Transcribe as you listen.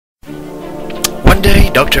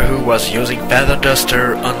Doctor Who was using feather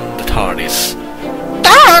duster on the TARDIS.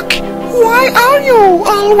 Doc, why are you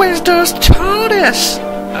always dust TARDIS?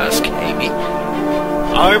 Asked Amy.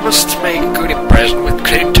 I must make a good impression with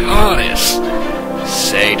clean TARDIS,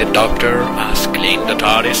 said the Doctor as cleaned the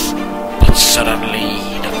TARDIS. But suddenly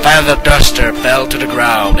the feather duster fell to the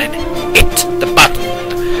ground and hit the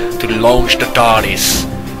button to launch the TARDIS.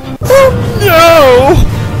 Oh no!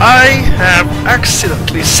 I have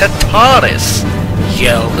accidentally set TARDIS,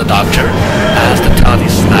 yelled the Doctor as the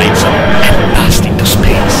TARDIS lights up and passed into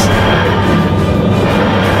space.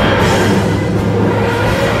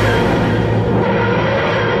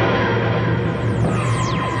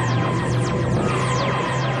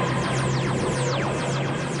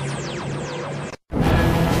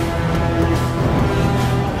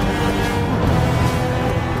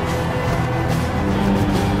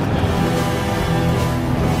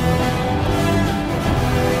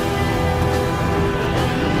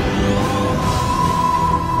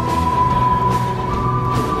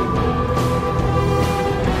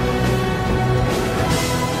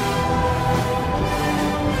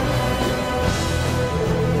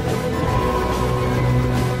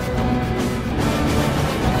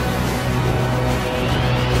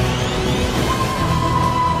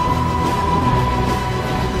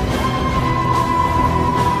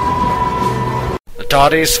 The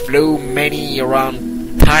TARDIS flew many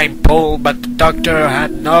around time pole, but the Doctor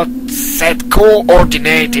had not set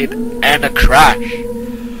coordinated and a crash.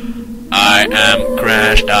 I am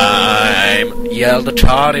crash time, yelled the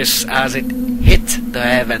TARDIS as it hit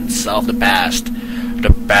the events of the past.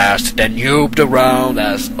 The past then nubed around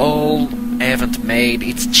as all event made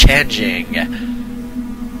its changing.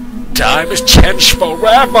 Time is changed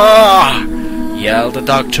forever, yelled the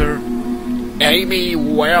Doctor. Amy,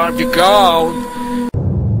 where have you gone?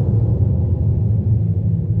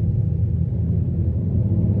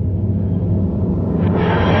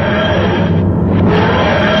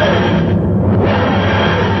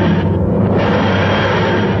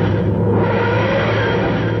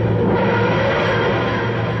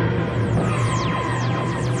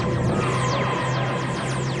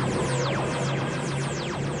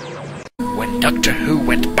 When Doctor Who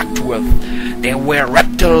went back to Earth, there were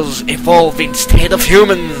raptors evolved instead of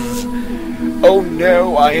humans. Oh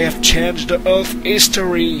no, I have changed the Earth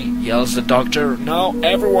history, yells the Doctor. Now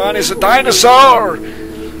everyone is a dinosaur.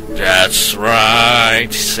 That's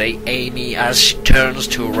right, say Amy as she turns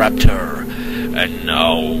to Raptor. And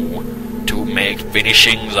now, to make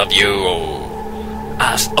finishings of you.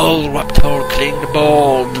 As all Raptor clinged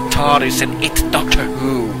aboard the TARDIS and hit Doctor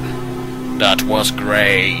Who. That was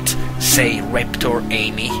great, say Raptor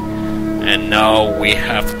Amy. And now we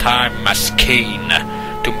have time machine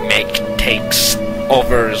to make takes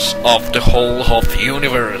overs of the whole of the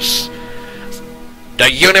universe.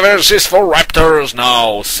 The universe is for raptors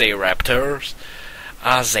now, say raptors,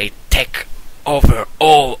 as they take over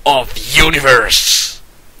all of the universe.